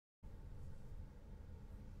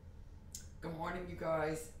morning, you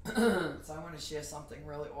guys. So I want to share something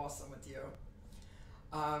really awesome with you.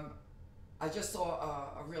 Um, I just saw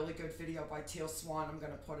a really good video by Teal Swan. I'm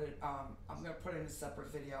gonna put it. I'm gonna put it in a separate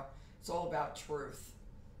video. It's all about truth,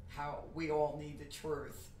 how we all need the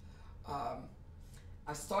truth. Um,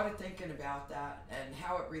 I started thinking about that and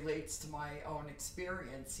how it relates to my own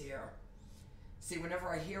experience here. See, whenever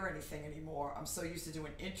I hear anything anymore, I'm so used to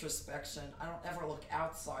doing introspection. I don't ever look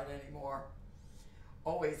outside anymore.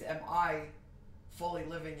 Always am I fully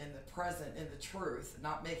living in the present, in the truth,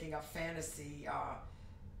 not making up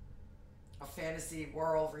a fantasy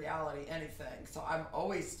world, reality, anything. So I'm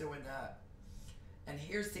always doing that. And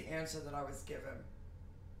here's the answer that I was given.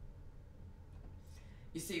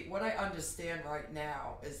 You see, what I understand right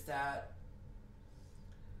now is that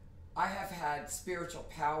I have had spiritual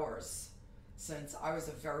powers since I was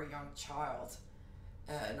a very young child.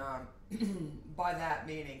 And by that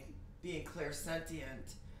meaning being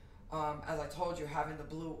clairsentient, as I told you, having the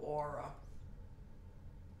blue aura,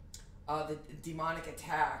 the demonic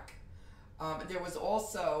attack. There was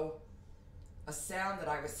also a sound that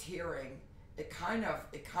I was hearing. It kind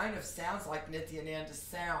of sounds like Nityananda's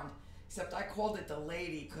sound, except I called it the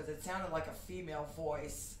lady because it sounded like a female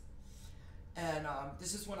voice. And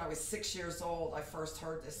this is when I was 6 years old. I first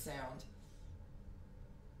heard this sound.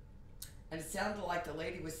 And it sounded like the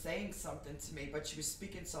lady was saying something to me, but she was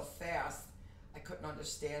speaking so fast, I couldn't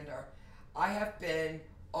understand her. I have been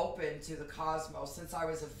open to the cosmos since I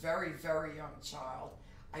was a very, very young child.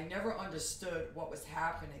 I never understood what was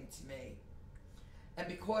happening to me. And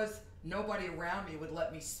because nobody around me would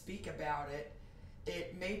let me speak about it,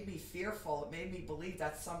 it made me fearful. It made me believe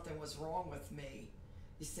that something was wrong with me.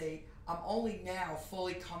 You see, I'm only now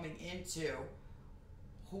fully coming into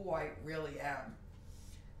who I really am.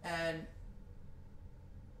 And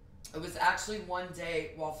it was actually one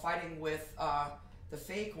day while fighting with the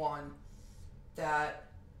fake one that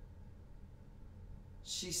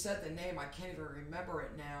she said the name. I can't even remember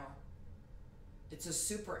it now. It's a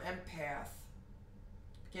super empath.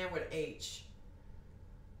 Began with H.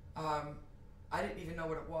 I didn't even know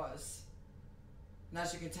what it was. And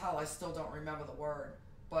as you can tell, I still don't remember the word.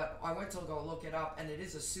 But I went to go look it up, and it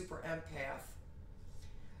is a super empath.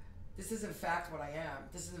 This is in fact what I am.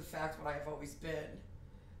 This is in fact what I have always been.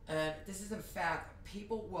 And this is in fact,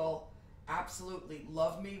 people will absolutely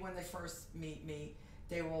love me when they first meet me.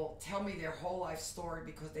 They will tell me their whole life story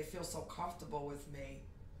because they feel so comfortable with me.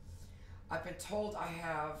 I've been told I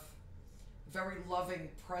have very loving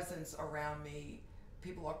presence around me.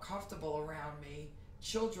 People are comfortable around me.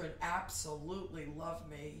 Children absolutely love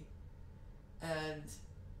me. And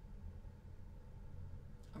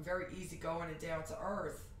I'm very easygoing and down to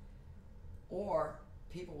earth. Or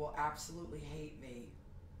people will absolutely hate me.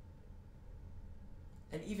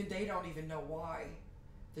 And even they don't even know why.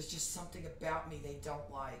 There's just something about me they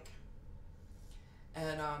don't like.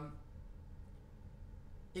 And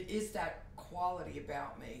it is that quality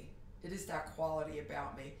about me. It is that quality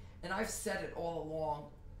about me. And I've said it all along,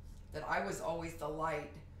 that I was always the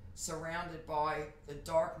light surrounded by the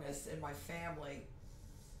darkness in my family.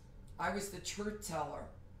 I was the truth teller,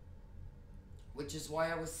 which is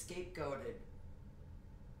why I was scapegoated.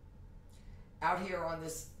 Out here on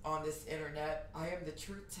this internet, I am the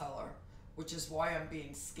truth teller, which is why I'm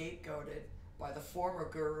being scapegoated by the former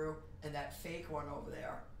guru and that fake one over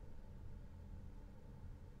there.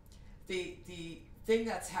 The thing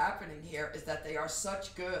that's happening here is that they are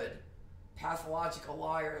such good pathological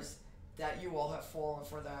liars that you all have fallen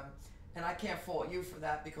for them. And I can't fault you for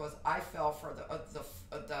that because I fell for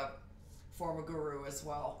the former guru as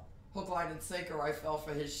well. Hook, line, and sinker, I fell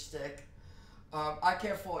for his shtick. I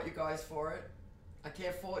can't fault you guys for it. I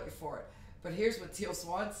can't fault you for it. But here's what Teal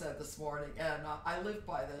Swan said this morning, and I live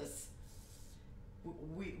by this.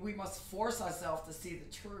 We must force ourselves to see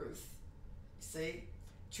the truth. See?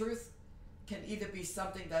 Truth can either be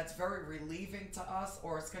something that's very relieving to us,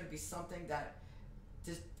 or it's going to be something that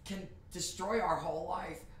can destroy our whole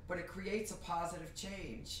life, but it creates a positive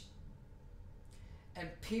change. And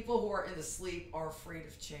people who are in the sleep are afraid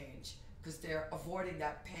of change because they're avoiding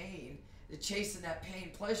that pain. They're chasing that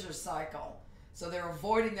pain pleasure cycle. So they're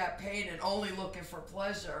avoiding that pain and only looking for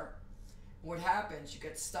pleasure. What happens? You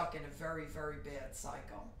get stuck in a very, very bad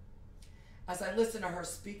cycle. As I listened to her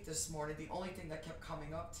speak this morning, the only thing that kept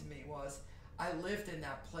coming up to me was I lived in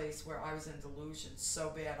that place where I was in delusion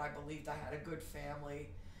so bad. I believed I had a good family.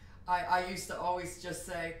 I used to always just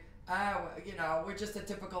say, you know, we're just a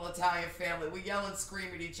typical Italian family. We yell and scream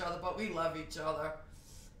at each other, but we love each other.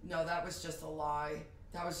 No, that was just a lie.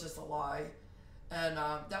 That was just a lie. And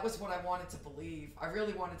that was what I wanted to believe. I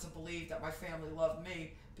really wanted to believe that my family loved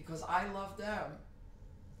me because I loved them.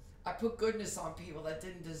 I put goodness on people that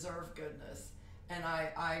didn't deserve goodness. And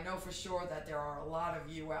I know for sure that there are a lot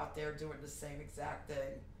of you out there doing the same exact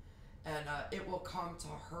thing. And it will come to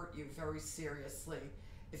hurt you very seriously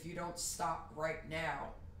if you don't stop right now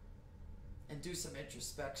and do some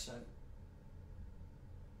introspection.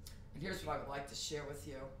 And here's what I would like to share with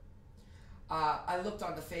you. I looked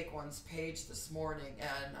on the Fake Ones page this morning,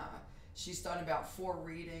 and she's done about 4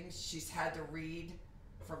 readings. She's had to read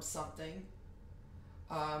from something.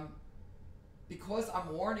 Because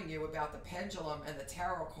I'm warning you about the pendulum and the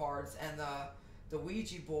tarot cards and the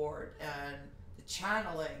Ouija board and the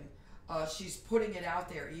channeling, she's putting it out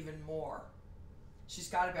there even more. She's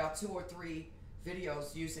got about 2 or 3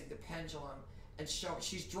 videos using the pendulum, and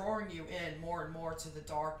she's drawing you in more and more to the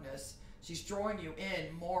darkness. She's drawing you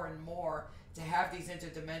in more and more to have these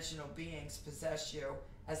interdimensional beings possess you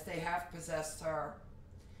as they have possessed her.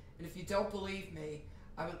 And if you don't believe me,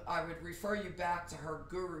 I would refer you back to her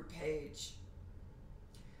guru page.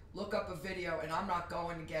 Look up a video, and I'm not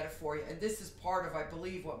going to get it for you. And this is part of, I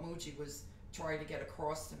believe, what Mooji was trying to get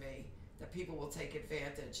across to me, that people will take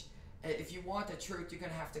advantage. And if you want the truth, you're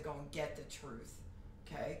going to have to go and get the truth,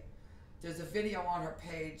 okay? There's a video on her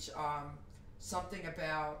page, something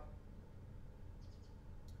about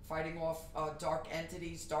fighting off dark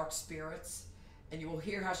entities, dark spirits, and you will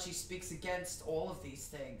hear how she speaks against all of these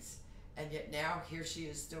things. And yet now, here she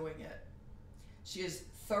is doing it. She is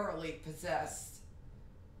thoroughly possessed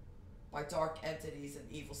by dark entities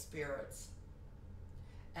and evil spirits.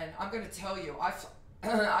 And I'm going to tell you,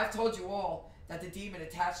 I've told you all that the demon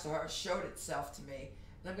attached to her showed itself to me.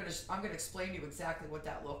 And I'm going to explain to you exactly what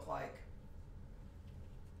that looked like.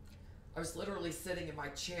 I was literally sitting in my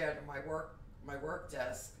chair at my work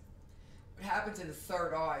desk. What happens in the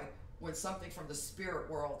third eye when something from the spirit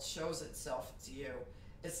world shows itself to you?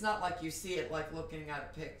 It's not like you see it like looking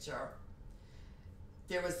at a picture.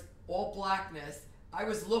 There was all blackness. I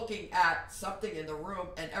was looking at something in the room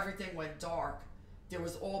and everything went dark. There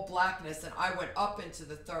was all blackness, and I went up into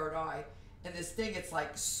the third eye, and this thing, it's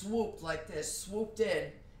like swooped like this, swooped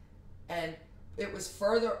in, and it was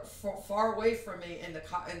far away from me in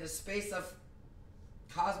the space of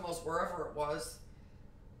cosmos, wherever it was.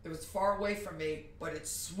 It was far away from me, but it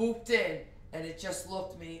swooped in, and it just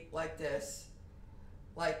looked me like this,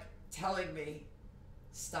 like telling me,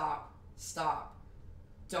 stop, stop.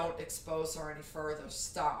 Don't expose her any further.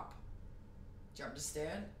 Stop. Do you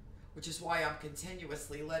understand? Which is why I'm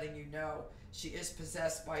continuously letting you know she is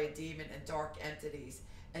possessed by a demon and dark entities.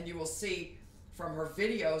 And you will see from her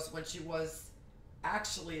videos when she was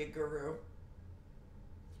actually a guru.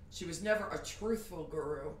 She was never a truthful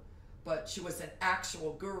guru, but she was an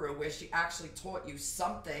actual guru where she actually taught you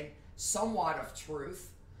something, somewhat of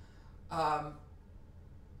truth. And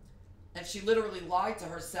she literally lied to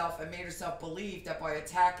herself and made herself believe that by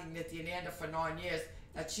attacking Nithyananda for 9 years,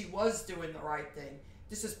 that she was doing the right thing.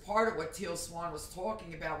 This is part of what Teal Swan was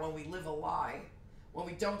talking about when we live a lie, when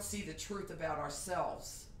we don't see the truth about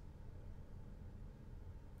ourselves.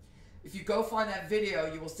 If you go find that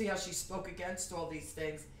video, you will see how she spoke against all these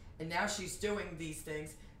things, and now she's doing these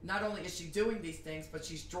things. Not only is she doing these things, but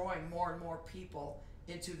she's drawing more and more people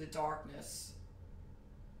into the darkness.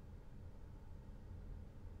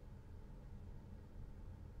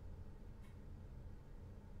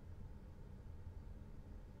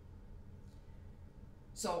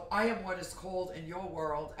 So I am what is called in your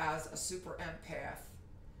world as a super empath.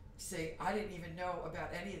 See, I didn't even know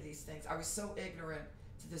about any of these things. I was so ignorant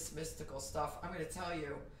to this mystical stuff. I'm going to tell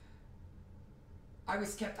you, I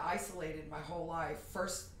was kept isolated my whole life.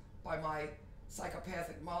 First by my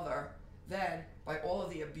psychopathic mother, then by all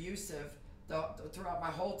of the abusive, throughout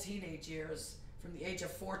my whole teenage years. From the age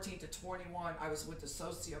of 14 to 21, I was with the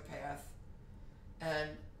sociopath.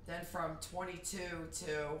 And then from 22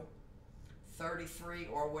 to 33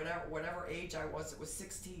 or whatever age I was, it was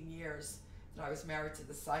 16 years that I was married to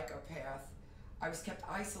the psychopath. I was kept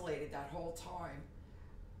isolated that whole time.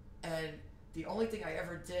 And the only thing I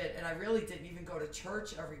ever did, and I really didn't even go to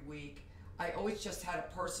church every week, I always just had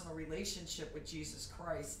a personal relationship with Jesus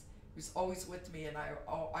Christ. He was always with me, and I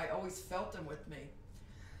always felt him with me.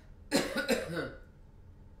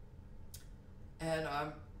 And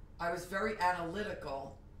I was very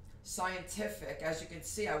analytical, scientific. As you can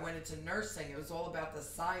see, I went into nursing. It was all about the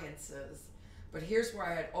sciences. But here's where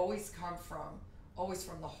I had always come from, always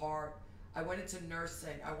from the heart. I went into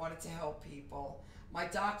nursing. I wanted to help people. My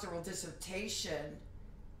doctoral dissertation,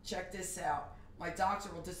 check this out. My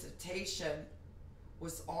doctoral dissertation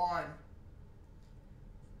was on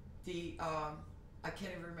the, I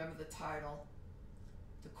can't even remember the title,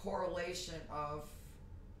 the correlation of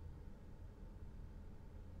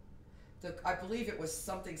I believe it was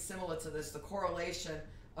something similar to this, the correlation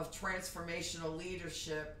of transformational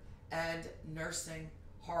leadership and nursing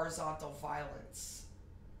horizontal violence.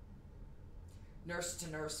 Nurse to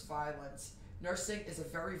nurse violence. Nursing is a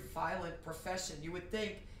very violent profession. You would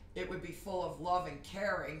think it would be full of love and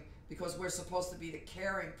caring because we're supposed to be the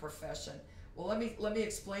caring profession. Well, let me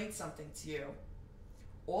explain something to you.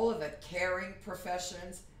 All of the caring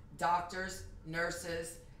professions, doctors,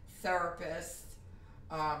 nurses, therapists,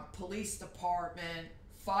 police department,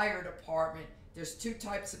 fire department, there's two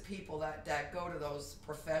types of people that go to those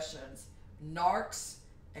professions: narcs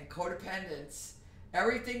and codependents.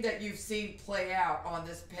 Everything that you've seen play out on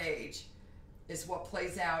this page is what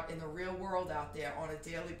plays out in the real world out there on a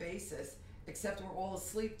daily basis, except we're all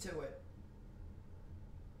asleep to it.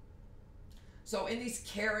 So in these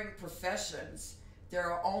caring professions, there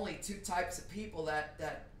are only two types of people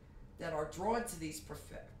that are drawn to these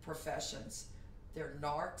professions. They're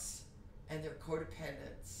narcs and they're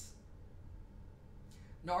codependents.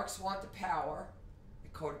 Narcs want the power,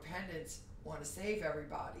 and codependents want to save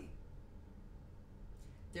everybody.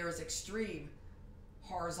 There is extreme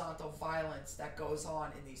horizontal violence that goes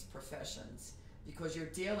on in these professions because you're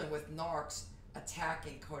dealing with narcs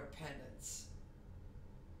attacking codependents.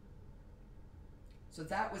 So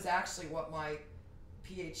that was actually what my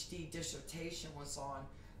PhD dissertation was on.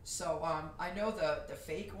 So I know the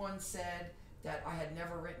fake one said that I had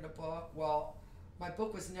never written a book. Well, my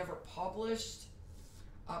book was never published,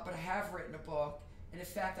 but I have written a book. And in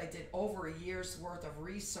fact, I did over a year's worth of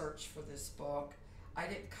research for this book. I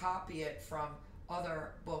didn't copy it from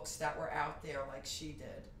other books that were out there like she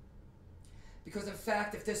did. Because in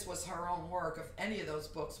fact, if this was her own work, if any of those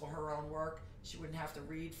books were her own work, she wouldn't have to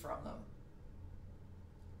read from them.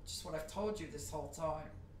 Just what I've told you this whole time.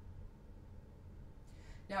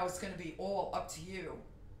 Now it's going to be all up to you.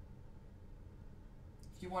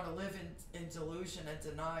 If you want to live in delusion and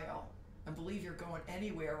denial and believe you're going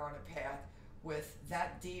anywhere on a path with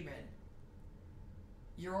that demon,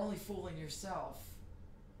 you're only fooling yourself.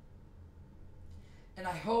 And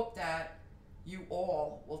I hope that you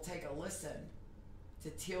all will take a listen to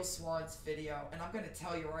Teal Swan's video. And I'm going to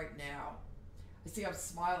tell you right now, I see I'm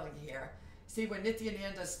smiling here. See, when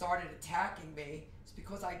Nityananda started attacking me, it's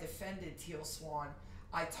because I defended Teal Swan.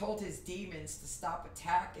 I told his demons to stop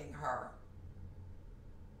attacking her.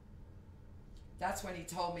 That's when he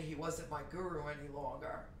told me he wasn't my guru any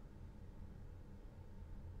longer.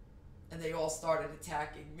 And they all started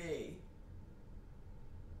attacking me.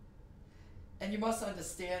 And you must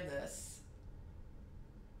understand this.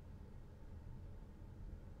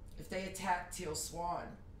 If they attack Teal Swan,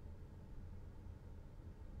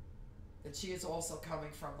 then she is also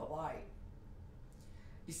coming from the light.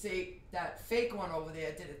 You see, that fake one over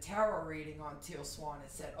there did a tarot reading on Teal Swan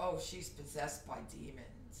and said, oh, she's possessed by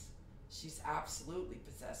demons. She's absolutely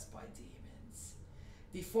possessed by demons.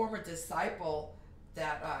 The former disciple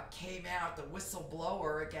that came out, the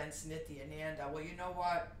whistleblower against Nityananda, well, you know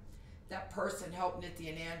what? That person helped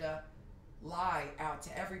Nityananda lie out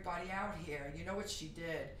to everybody out here. You know what she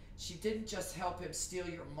did? She didn't just help him steal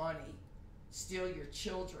your money, steal your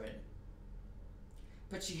children,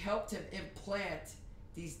 but she helped him implant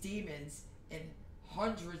these demons in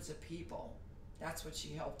hundreds of people. That's what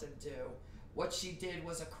she helped him do. What she did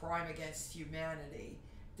was a crime against humanity.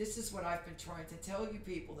 This is what I've been trying to tell you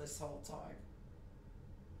people this whole time.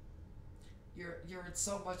 You're in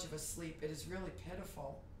so much of a sleep. It is really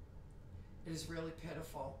pitiful. It is really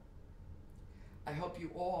pitiful. I hope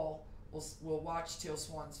you all will watch Teal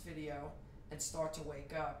Swan's video and start to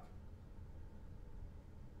wake up.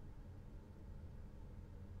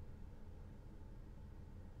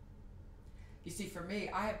 You see, for me,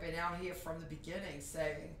 I have been out here from the beginning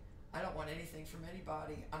saying, I don't want anything from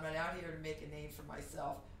anybody. I'm not out here to make a name for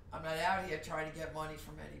myself. I'm not out here trying to get money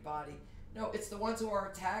from anybody. No, it's the ones who are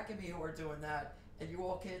attacking me who are doing that, and you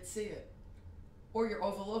all can't see it. Or you're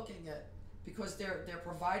overlooking it because they're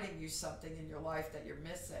providing you something in your life that you're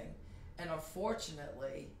missing. And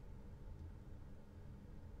unfortunately,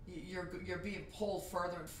 you're being pulled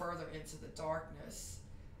further and further into the darkness.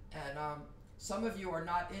 And some of you are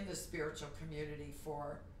not in the spiritual community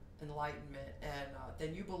for enlightenment, and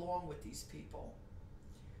then you belong with these people.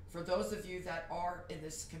 For those of you that are in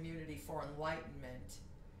this community for enlightenment,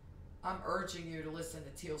 I'm urging you to listen to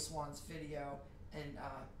Teal Swan's video and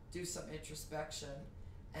do some introspection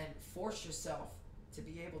and force yourself to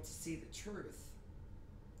be able to see the truth.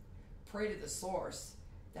 Pray to the source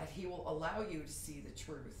that he will allow you to see the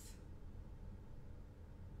truth.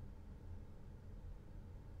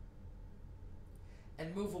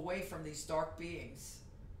 And move away from these dark beings.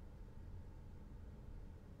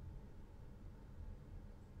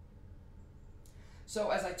 So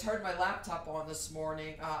as I turned my laptop on this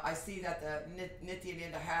morning, I see that the Nithya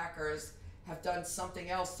Nanda hackers have done something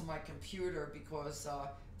else to my computer because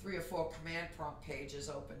 3 or 4 command prompt pages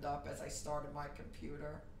opened up as I started my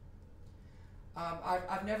computer.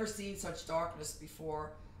 I've never seen such darkness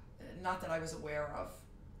before, not that I was aware of,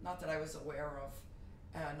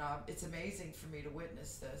 and it's amazing for me to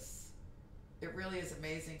witness this. It really is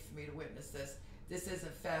amazing for me to witness this. This is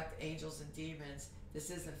in fact angels and demons. This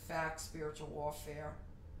is in fact spiritual warfare.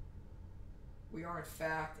 We are in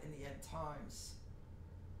fact in the end times.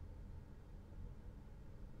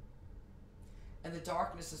 And the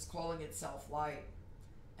darkness is calling itself light,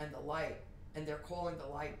 and they're calling the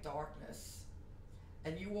light darkness.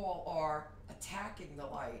 And you all are attacking the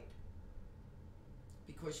light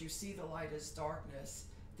because you see the light as darkness.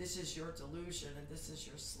 This is your delusion and this is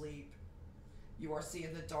your sleep. You are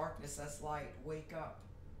seeing the darkness as light. Wake up,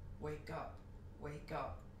 wake up, wake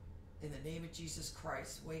up. In the name of Jesus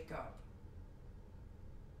Christ, wake up.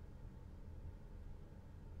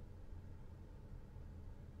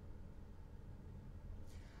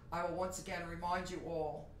 I will once again remind you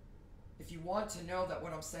all, if you want to know that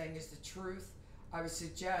what I'm saying is the truth, I would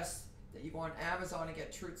suggest that you go on Amazon and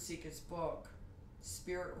get Truth Seeker's book,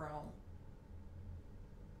 Spirit Realm.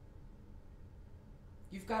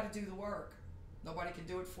 You've got to do the work. Nobody can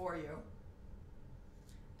do it for you.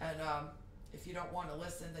 And if you don't want to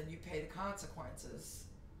listen, then you pay the consequences.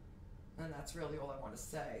 And that's really all I want to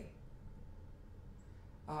say.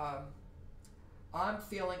 I'm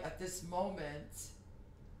feeling at this moment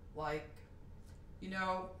like, you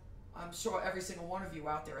know, I'm sure every single one of you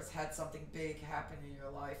out there has had something big happen in your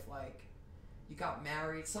life, like you got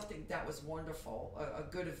married, something that was wonderful, a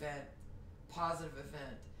good event, positive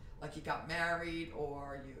event, like you got married,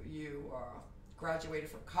 or you graduated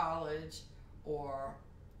from college, or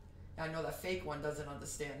I know that fake one doesn't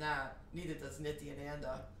understand that, neither does Nithya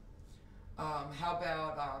Nanda. How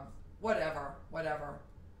about whatever,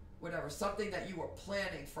 something that you were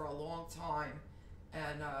planning for a long time,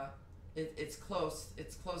 and it's close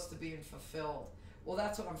to being fulfilled. Well,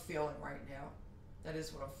 that's what I'm feeling right now. That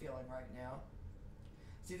is what I'm feeling right now.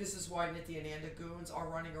 See, this is why Nithya Nanda goons are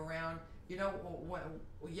running around. You know, when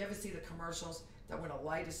you ever see the commercials that when a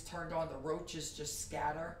light is turned on, the roaches just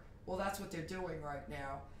scatter? Well, that's what they're doing right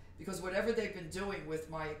now. Because whatever they've been doing with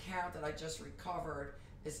my account that I just recovered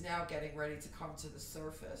is now getting ready to come to the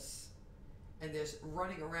surface. And they're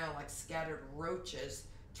running around like scattered roaches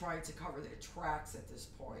trying to cover their tracks at this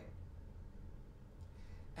point.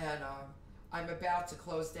 And I'm about to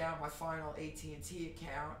close down my final AT&T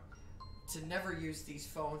account to never use these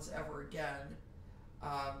phones ever again.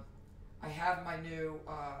 I have my new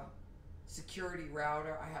security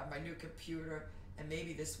router, I have my new computer, and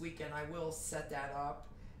maybe this weekend I will set that up.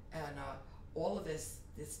 And all of this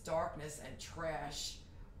darkness and trash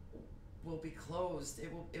will be closed.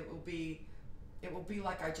 It will be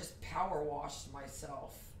like I just power washed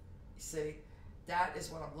myself. You see, that is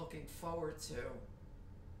what I'm looking forward to.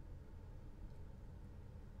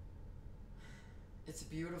 It's a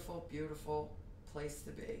beautiful, beautiful place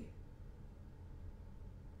to be.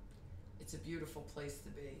 It's a beautiful place to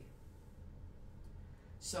be.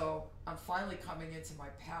 So I'm finally coming into my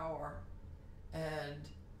power and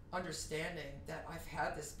understanding that I've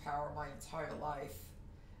had this power my entire life,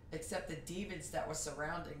 except the demons that were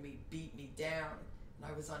surrounding me beat me down and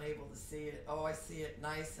I was unable to see it. Oh, I see it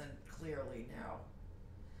nice and clearly now.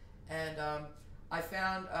 And I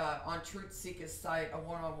found on Truth Seeker's site a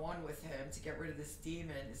one-on-one with him to get rid of this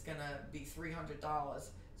demon is going to be $300. So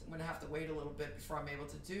I'm going to have to wait a little bit before I'm able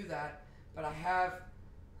to do that. But I have,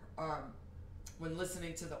 when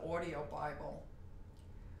listening to the audio Bible,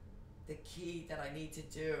 the key that I need to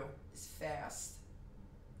do is fast,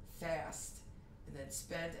 and then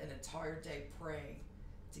spend an entire day praying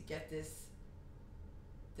to get this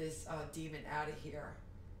demon out of here.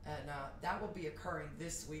 And that will be occurring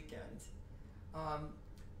this weekend.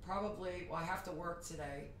 Probably, well, I have to work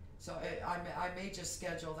today, so I may just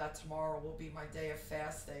schedule that tomorrow will be my day of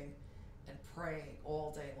fasting and praying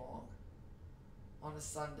all day long on a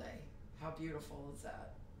Sunday. How beautiful is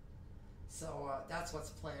that? So that's what's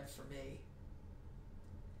planned for me.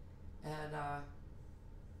 And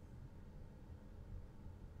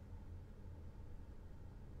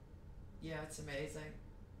yeah, it's amazing.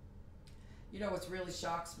 You know, what really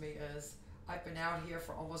shocks me is I've been out here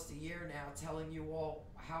for almost a year now telling you all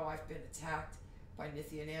how I've been attacked by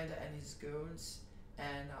Nithya Nanda and his goons,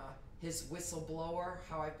 and his whistleblower,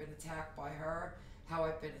 how I've been attacked by her, how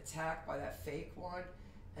I've been attacked by that fake one,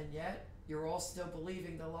 and yet you're all still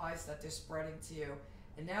believing the lies that they're spreading to you.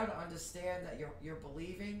 And now to understand that you're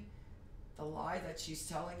believing the lie that she's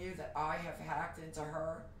telling you that I have hacked into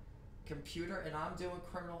her computer and I'm doing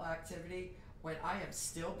criminal activity when I am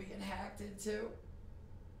still being hacked into.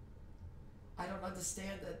 I don't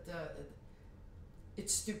understand that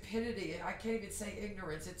it's stupidity. I can't even say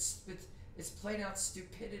ignorance. It's plain out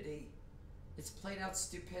stupidity. It's plain out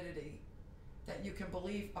stupidity that you can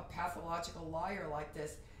believe a pathological liar like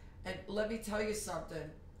this. And let me tell you something.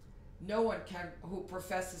 No one who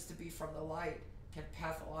professes to be from the light can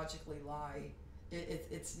pathologically lie.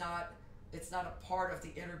 It's not a part of the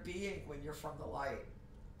inner being when you're from the light.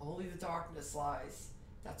 Only the darkness lies.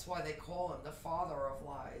 That's why they call him the father of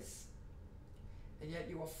lies. And yet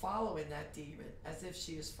you are following that demon as if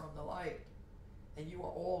she is from the light. And you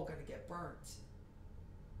are all going to get burnt.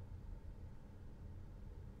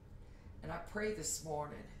 And I pray this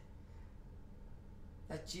morning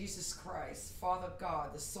that Jesus Christ, Father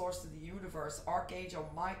God, the source of the universe,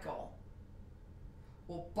 Archangel Michael,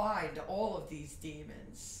 will bind all of these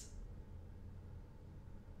demons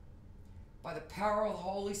by the power of the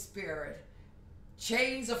Holy Spirit.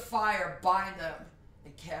 Chains of fire bind them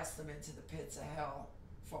and cast them into the pits of hell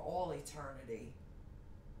for all eternity.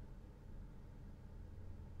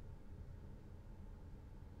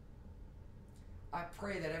 I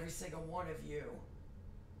pray that every single one of you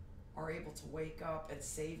are able to wake up and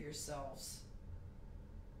save yourselves.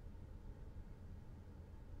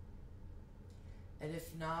 And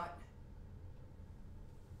if not,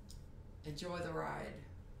 enjoy the ride.